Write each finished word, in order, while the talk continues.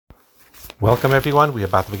Welcome, everyone. We're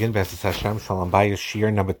about to begin B'ezras Hashem Shalom Bayis Shir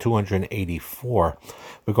number 284.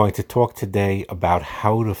 We're going to talk today about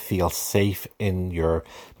how to feel safe in your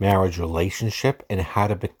marriage relationship and how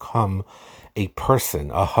to become a person,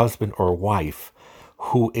 a husband or wife,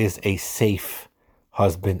 who is a safe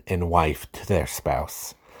husband and wife to their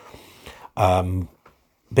spouse.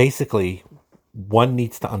 Basically, one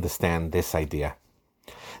needs to understand this idea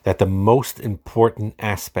that the most important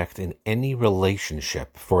aspect in any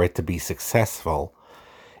relationship for it to be successful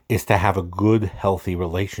is to have a good, healthy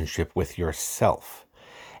relationship with yourself.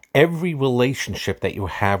 Every relationship that you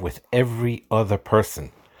have with every other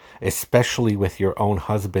person, especially with your own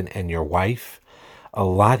husband and your wife, a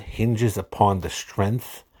lot hinges upon the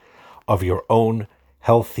strength of your own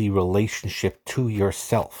healthy relationship to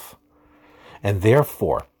yourself. And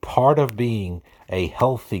therefore, part of being a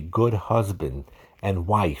healthy, good husband and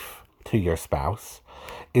wife to your spouse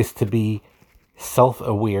is to be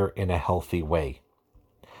self-aware in a healthy way.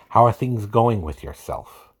 How are things going with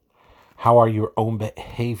yourself? How are your own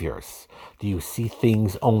behaviors? Do you see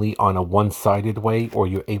things only on a one-sided way, or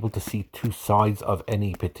you're able to see two sides of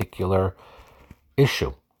any particular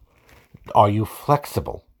issue? Are you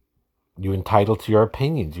flexible? You're entitled to your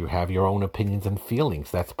opinions. You have your own opinions and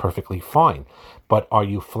feelings. That's perfectly fine. But are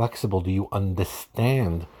you flexible? Do you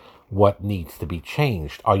understand what needs to be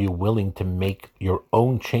changed? Are you willing to make your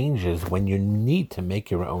own changes when you need to make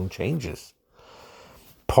your own changes?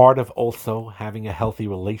 Part of also having a healthy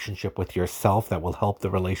relationship with yourself that will help the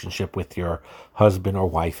relationship with your husband or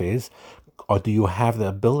wife is, or do you have the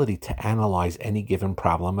ability to analyze any given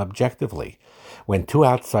problem objectively? When two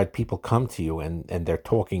outside people come to you and they're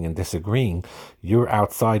talking and disagreeing, you're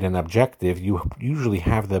outside and objective. You usually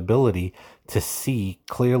have the ability to see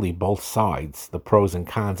clearly both sides, the pros and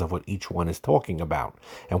cons of what each one is talking about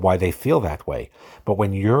and why they feel that way. But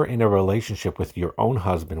when you're in a relationship with your own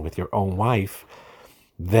husband, with your own wife,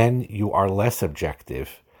 then you are less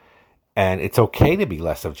objective. And it's okay to be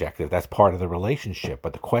less objective. That's part of the relationship.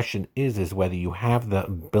 But the question is whether you have the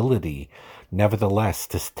ability, nevertheless,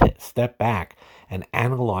 to step back and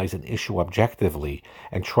analyze an issue objectively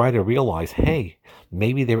and try to realize, hey,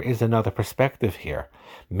 maybe there is another perspective here.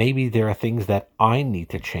 Maybe there are things that I need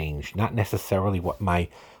to change, not necessarily what my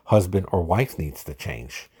husband or wife needs to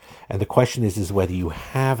change. And the question is whether you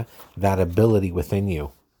have that ability within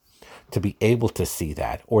you to be able to see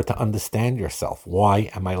that or to understand yourself. Why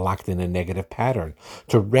am I locked in a negative pattern?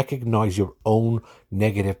 To recognize your own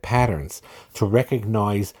negative patterns, to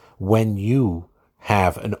recognize when you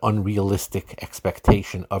have an unrealistic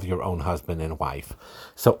expectation of your own husband and wife.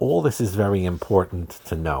 So all this is very important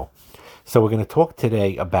to know. So we're going to talk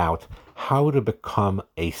today about how to become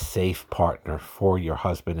a safe partner for your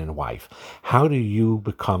husband and wife. How do you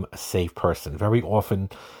become a safe person? Very often,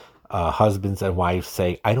 husbands and wives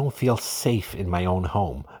say, I don't feel safe in my own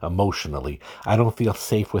home emotionally. I don't feel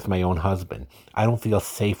safe with my own husband. I don't feel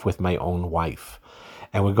safe with my own wife.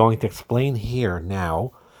 And we're going to explain here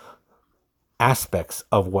now aspects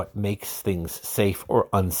of what makes things safe or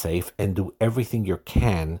unsafe and do everything you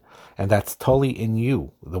can. And that's totally in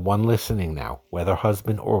you, the one listening now, whether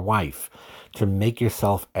husband or wife, to make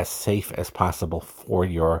yourself as safe as possible for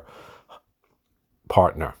your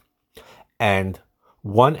partner. And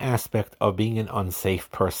one aspect of being an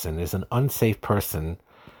unsafe person is an unsafe person,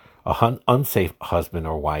 unsafe husband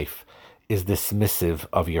or wife is dismissive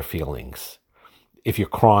of your feelings. If you're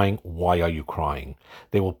crying, why are you crying?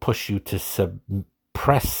 They will push you to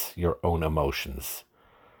suppress your own emotions.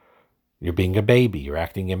 You're being a baby. You're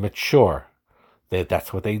acting immature.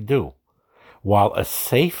 That's what they do. While a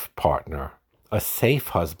safe partner, a safe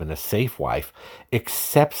husband, a safe wife,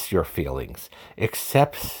 accepts your feelings,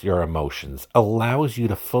 accepts your emotions, allows you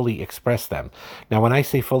to fully express them. Now, when I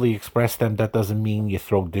say fully express them, that doesn't mean you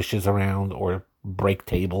throw dishes around or break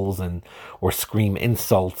tables or scream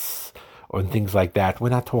insults or things like that. We're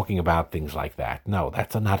not talking about things like that. No,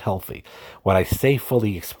 that's not healthy. What I say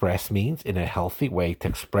fully express means in a healthy way to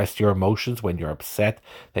express your emotions when you're upset,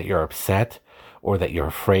 that you're upset, or that you're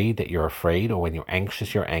afraid, or when you're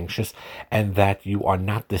anxious, and that you are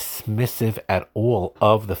not dismissive at all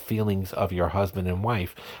of the feelings of your husband and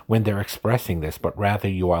wife when they're expressing this, but rather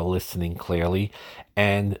you are listening clearly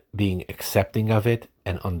and being accepting of it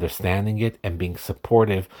and understanding it and being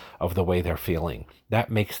supportive of the way they're feeling. That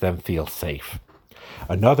makes them feel safe.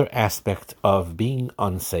 Another aspect of being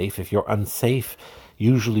unsafe, if you're unsafe,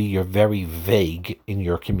 usually you're very vague in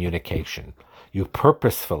your communication. You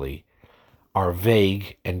purposefully are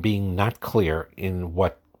vague and being not clear in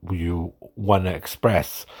what you want to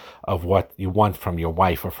express of what you want from your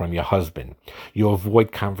wife or from your husband. You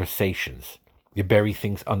avoid conversations. You bury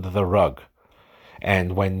things under the rug.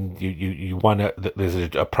 And when you want to, there's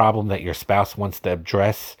a problem that your spouse wants to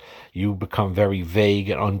address, you become very vague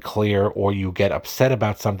and unclear, or you get upset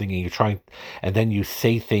about something and you're trying, and then you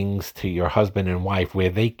say things to your husband and wife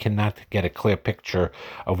where they cannot get a clear picture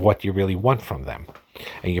of what you really want from them.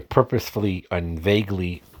 And you're purposefully and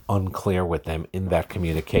vaguely unclear with them in that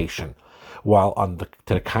communication. While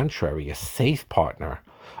to the contrary, a safe partner,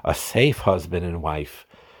 a safe husband and wife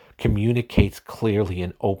communicates clearly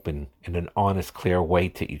and open in an honest, clear way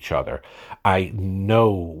to each other. I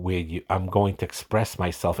know I'm going to express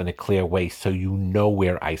myself in a clear way so you know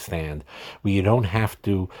where I stand. Where you don't have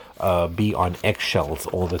to be on eggshells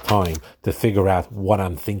all the time to figure out what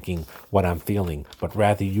I'm thinking, what I'm feeling, but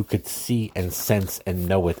rather you could see and sense and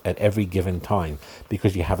know it at every given time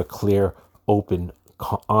because you have a clear, open,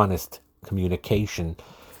 honest communication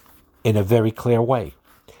in a very clear way.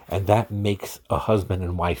 And that makes a husband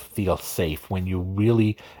and wife feel safe when you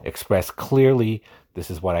really express clearly,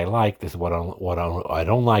 this is what I like, this is what I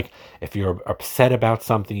don't like. If you're upset about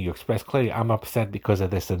something, you express clearly, I'm upset because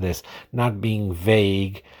of this and this, not being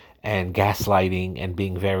vague and gaslighting and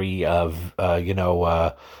being very,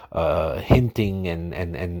 hinting,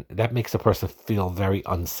 and that makes a person feel very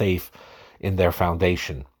unsafe in their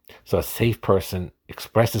foundation. So a safe person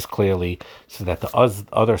expresses clearly so that the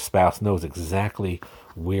other spouse knows exactly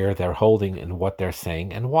where they're holding and what they're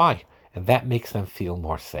saying and why. And that makes them feel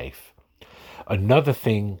more safe. Another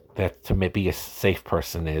thing that to be a safe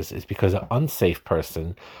person is because an unsafe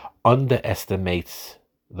person underestimates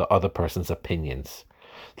the other person's opinions.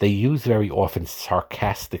 They use very often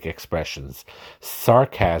sarcastic expressions.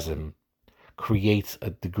 Sarcasm creates a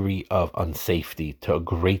degree of unsafety to a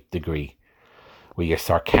great degree, where you're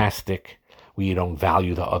sarcastic, where you don't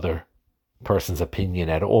value the other person's opinion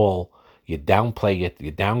at all. You downplay it,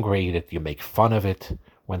 you downgrade it, you make fun of it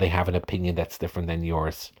when they have an opinion that's different than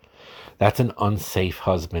yours. That's an unsafe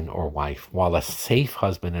husband or wife. While a safe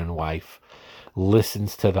husband and wife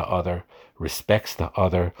listens to the other, respects the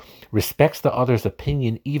other's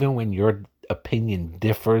opinion, even when your opinion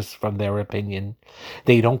differs from their opinion.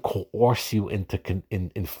 They don't coerce you into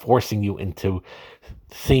in forcing you into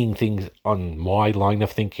seeing things on my line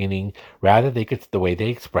of thinking. Rather, the way they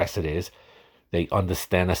express it is, they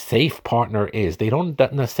understand a safe partner is.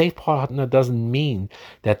 A safe partner doesn't mean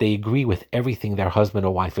that they agree with everything their husband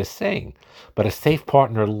or wife is saying. But a safe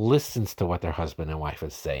partner listens to what their husband and wife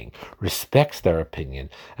is saying, respects their opinion,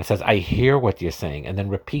 and says, I hear what you're saying, and then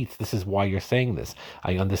repeats, this is why you're saying this.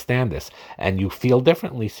 I understand this. And you feel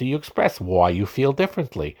differently, so you express why you feel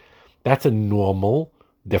differently. That's a normal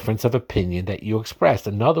difference of opinion that you express.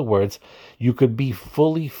 In other words, you could be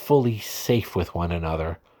fully safe with one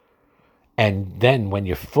another. And then when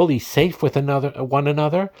you're fully safe with one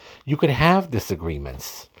another, you could have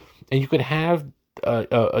disagreements, and you could have,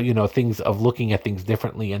 things of looking at things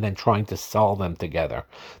differently and then trying to solve them together.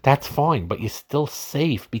 That's fine, but you're still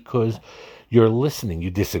safe because you're listening. You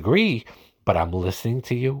disagree, but I'm listening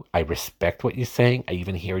to you. I respect what you're saying. I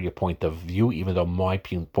even hear your point of view, even though my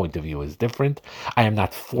point of view is different. I am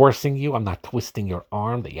not forcing you. I'm not twisting your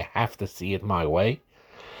arm that you have to see it my way.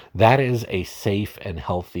 That is a safe and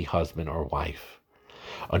healthy husband or wife.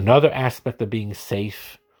 Another aspect of being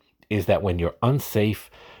safe is that when you're unsafe,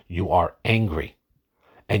 you are angry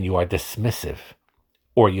and you are dismissive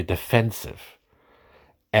or you're defensive.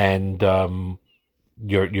 And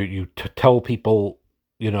you tell people,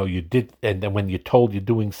 you did, and then when you're told you're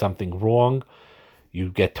doing something wrong, you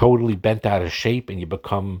get totally bent out of shape and you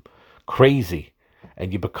become crazy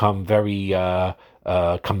and you become very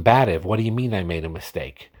combative. What do you mean I made a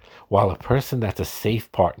mistake? While a person that's a safe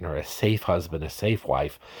partner, a safe husband, a safe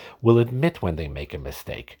wife, will admit when they make a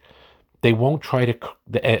mistake. They won't try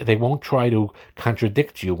to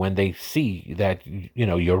contradict you when they see that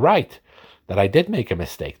you're right, that I did make a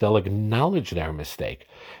mistake. They'll acknowledge their mistake,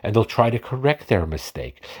 and they'll try to correct their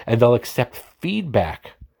mistake, and they'll accept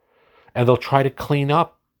feedback, and they'll try to clean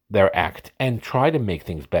up their act and try to make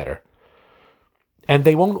things better. And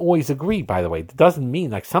they won't always agree, by the way. It doesn't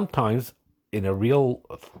mean, like, sometimes in a real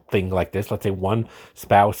thing like this, let's say one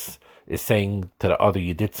spouse is saying to the other,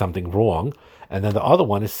 you did something wrong, and then the other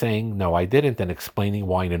one is saying, no, I didn't, and explaining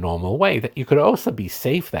why in a normal way, that you could also be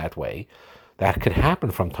safe that way. That could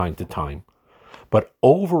happen from time to time. But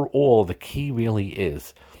overall, the key really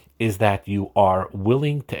is that you are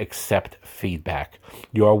willing to accept feedback.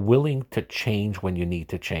 You are willing to change when you need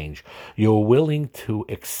to change. You're willing to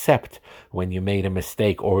accept when you made a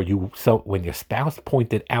mistake, or when your spouse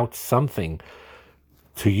pointed out something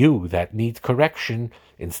to you that needs correction.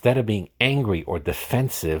 Instead of being angry or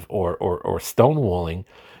defensive or stonewalling,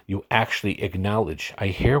 You actually acknowledge, I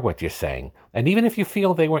hear what you're saying. And even if you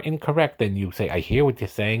feel they were incorrect, then you say, I hear what you're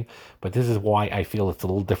saying, but this is why I feel it's a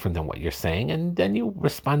little different than what you're saying. And then you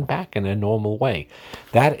respond back in a normal way.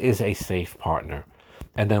 That is a safe partner.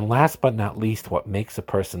 And then last but not least, what makes a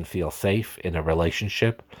person feel safe in a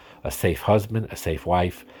relationship, a safe husband, a safe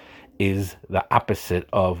wife, is the opposite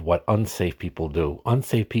of what unsafe people do.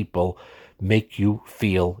 Unsafe people make you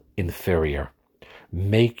feel inferior,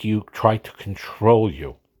 make you try to control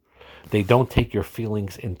you. They don't take your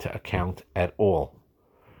feelings into account at all.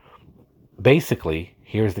 Basically,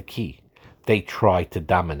 here's the key. They try to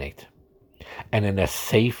dominate. And in a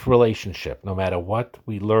safe relationship, no matter what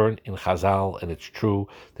we learn in Chazal, and it's true,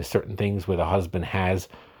 there's certain things where the husband has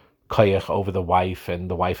koyach over the wife and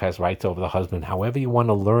the wife has rights over the husband, however you want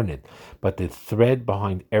to learn it. But the thread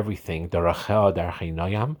behind everything, the Rachel Darchei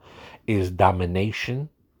Noam, is domination,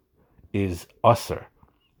 is usser.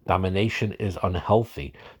 Domination is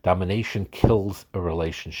unhealthy. Domination kills a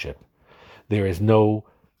relationship. There is no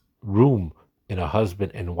room in a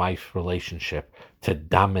husband and wife relationship to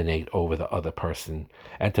dominate over the other person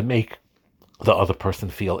and to make the other person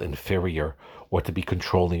feel inferior or to be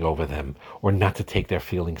controlling over them or not to take their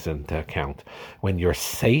feelings into account. When you're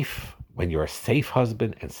safe, when you're a safe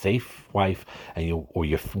husband and safe wife, and you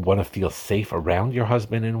want to feel safe around your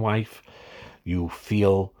husband and wife, you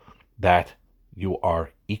feel that you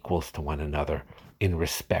are equals to one another in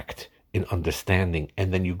respect, in understanding,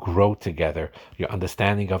 and then you grow together. Your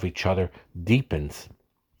understanding of each other deepens.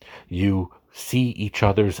 You see each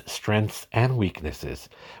other's strengths and weaknesses.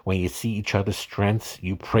 When you see each other's strengths,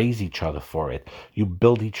 you praise each other for it. You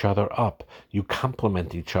build each other up. You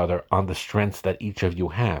compliment each other on the strengths that each of you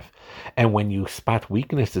have. And when you spot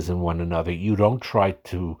weaknesses in one another, you don't try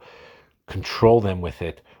to control them with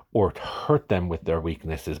it or hurt them with their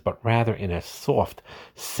weaknesses, but rather in a soft,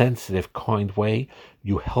 sensitive, kind way,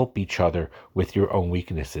 you help each other with your own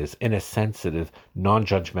weaknesses in a sensitive,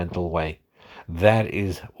 non-judgmental way. That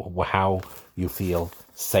is how you feel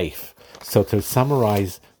safe. So to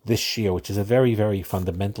summarize this shir, which is a very, very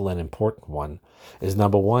fundamental and important one, is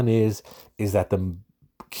number one is that the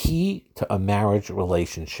key to a marriage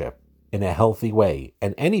relationship in a healthy way,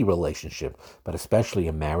 and any relationship, but especially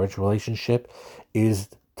a marriage relationship, is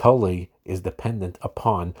dependent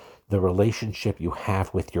upon the relationship you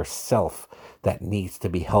have with yourself that needs to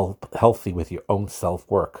be healthy with your own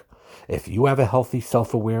self-work. If you have a healthy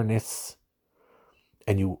self-awareness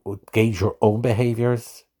and you gauge your own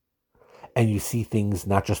behaviors and you see things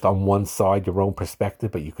not just on one side, your own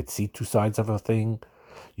perspective, but you could see two sides of a thing,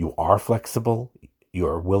 you are flexible, you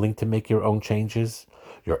are willing to make your own changes,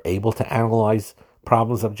 you're able to analyze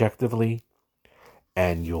problems objectively,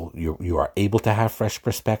 and you are able to have fresh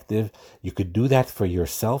perspective. You could do that for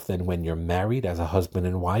yourself. Then when you're married as a husband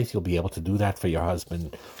and wife, you'll be able to do that for your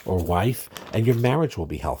husband or wife, and your marriage will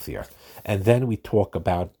be healthier. And then we talk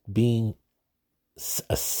about being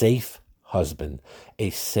a safe husband, a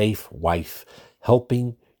safe wife,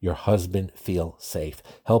 helping your husband feel safe,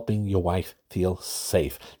 helping your wife feel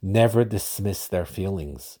safe. Never dismiss their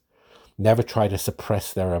feelings. Never try to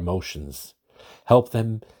suppress their emotions. Help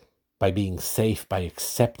them by being safe, by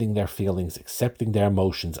accepting their feelings, accepting their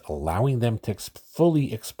emotions, allowing them to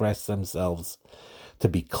fully express themselves, to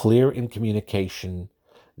be clear in communication,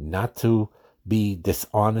 not to be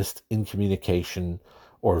dishonest in communication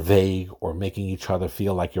or vague or making each other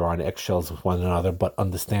feel like you're on eggshells with one another, but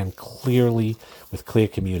understand clearly with clear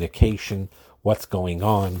communication what's going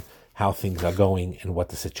on, how things are going, and what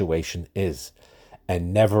the situation is.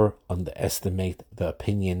 And never underestimate the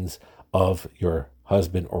opinions of your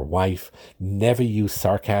husband or wife. Never use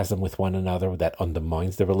sarcasm with one another. That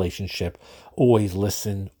undermines the relationship. Always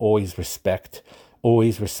listen, always respect,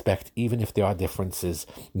 even if there are differences.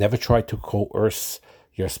 Never try to coerce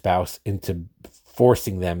your spouse into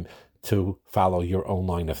forcing them to follow your own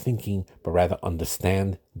line of thinking, but rather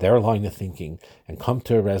understand their line of thinking and come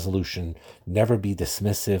to a resolution. Never be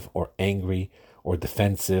dismissive or angry or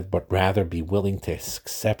defensive, but rather be willing to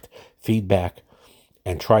accept feedback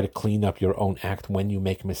and try to clean up your own act when you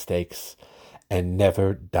make mistakes. And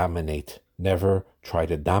never dominate. Never try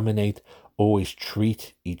to dominate. Always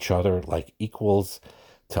treat each other like equals,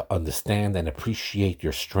 to understand and appreciate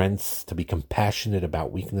your strengths, to be compassionate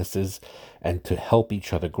about weaknesses, and to help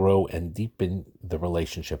each other grow and deepen the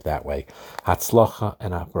relationship that way. Hatzlacha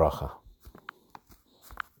and Abracha.